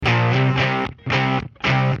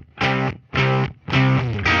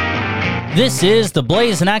This is the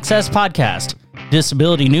Blaisin Access Podcast,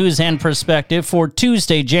 disability news and perspective for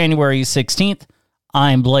Tuesday, January 16th.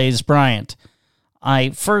 I'm Blaise Bryant.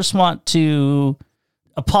 I first want to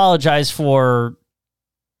apologize for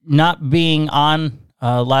not being on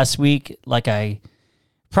last week like I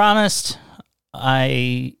promised.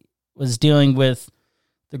 I was dealing with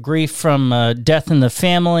the grief from death in the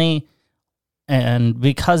family, and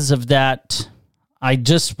because of that, I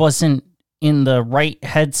just wasn't in the right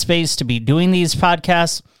headspace to be doing these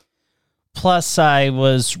podcasts. Plus, I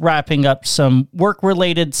was wrapping up some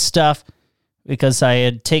work-related stuff because I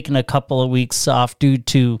had taken a couple of weeks off due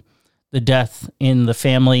to the death in the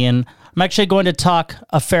family. And I'm actually going to talk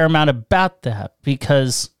a fair amount about that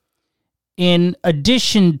because in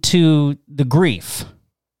addition to the grief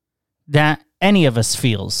that any of us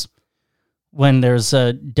feels when there's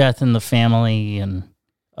a death in the family and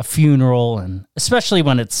a funeral, and especially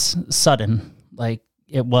when it's sudden, like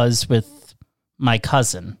it was with my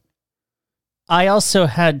cousin, I also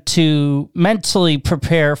had to mentally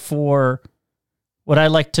prepare for what I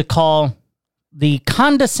like to call the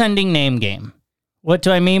condescending name game. What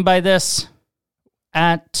do I mean by this?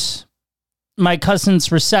 At my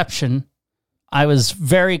cousin's reception, I was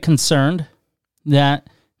very concerned that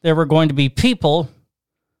there were going to be people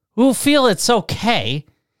who feel it's okay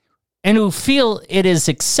and who feel it is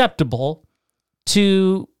acceptable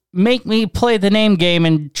to make me play the name game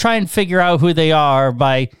and try and figure out who they are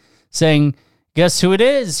by saying, guess who it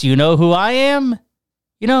is? You know who I am?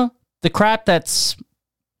 You know, the crap that's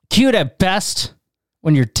cute at best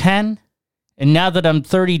when you're 10. And now that I'm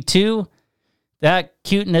 32, that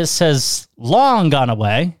cuteness has long gone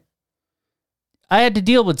away. I had to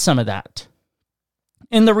deal with some of that.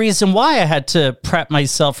 And the reason why I had to prep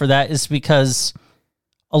myself for that is because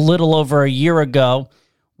a little over a year ago,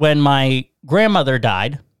 when my grandmother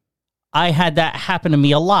died, I had that happen to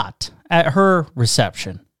me a lot at her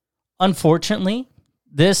reception. Unfortunately,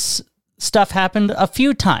 this stuff happened a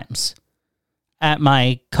few times at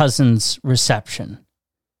my cousin's reception.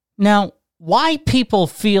 Now, why people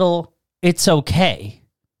feel it's okay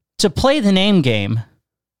to play the name game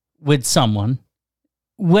with someone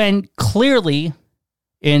when clearly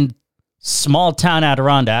in small town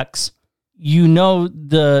Adirondacks, you know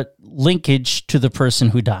the linkage to the person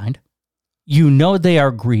who died. You know they are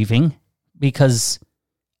grieving because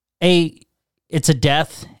A, it's a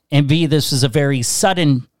death, and B, this is a very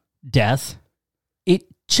sudden death. It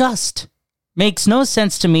just makes no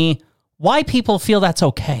sense to me why people feel that's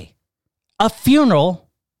okay. A funeral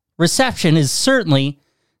reception is certainly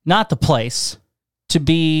not the place to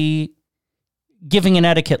be giving an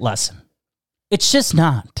etiquette lesson. It's just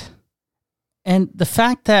not. And the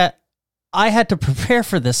fact that I had to prepare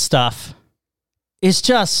for this stuff is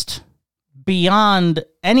just beyond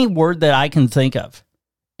any word that I can think of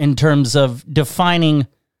in terms of defining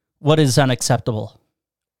what is unacceptable.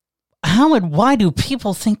 How and why do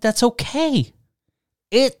people think that's okay?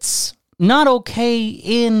 It's not okay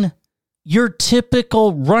in your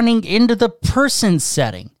typical running into the person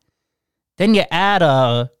setting. Then you add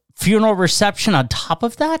a funeral reception on top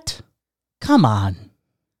of that? Come on.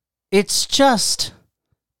 It's just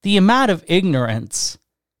the amount of ignorance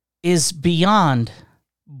is beyond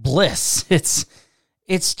bliss.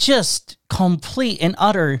 It's just complete and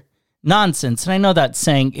utter nonsense. And I know that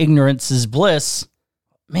saying ignorance is bliss.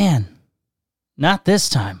 Man, not this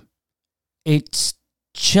time. It's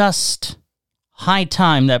just high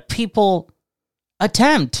time that people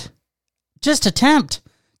attempt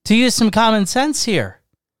to use some common sense here.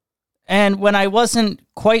 And when I wasn't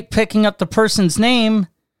quite picking up the person's name,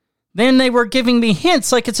 then they were giving me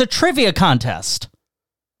hints like it's a trivia contest.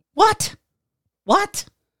 What?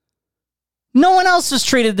 No one else was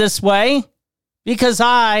treated this way because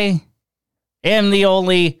I am the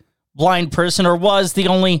only blind person or was the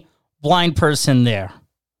only blind person there.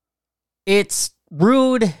 It's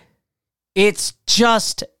rude. It's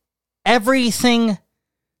just everything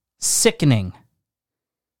sickening.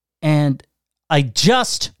 And I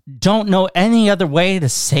just don't know any other way to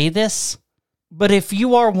say this. But if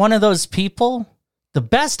you are one of those people, the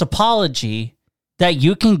best apology that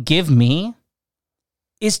you can give me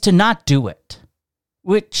is to not do it,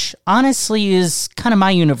 which honestly is kind of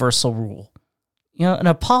my universal rule. You know, an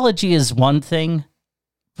apology is one thing,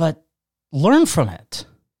 but learn from it.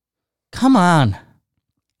 Come on.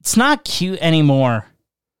 It's not cute anymore.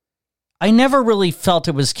 I never really felt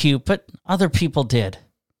it was cute, but other people did.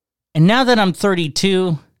 And now that I'm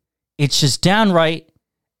 32, it's just downright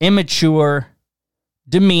immature,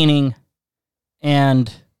 demeaning,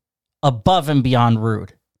 and above and beyond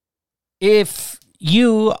rude. If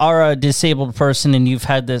you are a disabled person and you've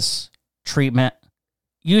had this treatment,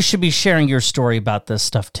 you should be sharing your story about this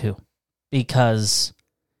stuff too, because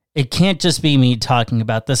it can't just be me talking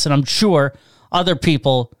about this, and I'm sure other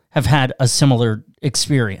people have had a similar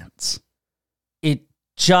experience. It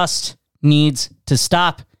just needs to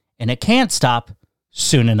stop, and it can't stop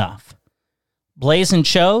soon enough.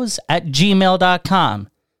 Blaisin at gmail.com.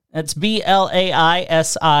 That's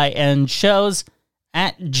BLAISIN shows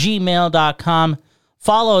at gmail.com.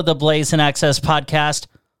 Follow the Blaisin Access podcast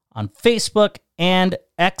on Facebook and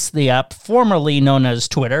X, the app formerly known as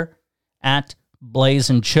Twitter, at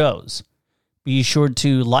Blaisin Shows. Be sure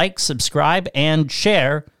to like, subscribe, and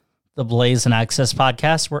share the Blaisin Access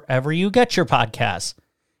podcast wherever you get your podcasts.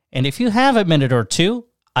 And if you have a minute or two,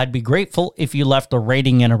 I'd be grateful if you left a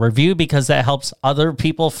rating and a review, because that helps other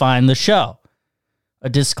people find the show. A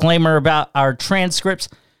disclaimer about our transcripts: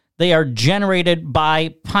 they are generated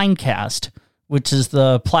by Pinecast, which is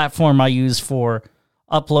the platform I use for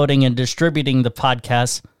uploading and distributing the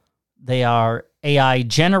podcast. They are AI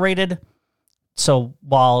generated, so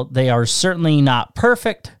while they are certainly not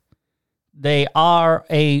perfect, they are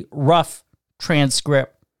a rough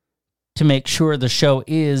transcript to make sure the show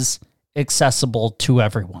is accessible to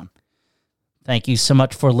everyone. Thank you so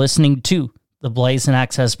much for listening to the Blaisin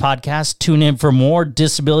Access podcast. Tune in for more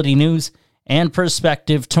disability news and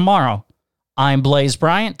perspective tomorrow. I'm Blaise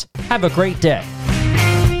Bryant. Have a great day.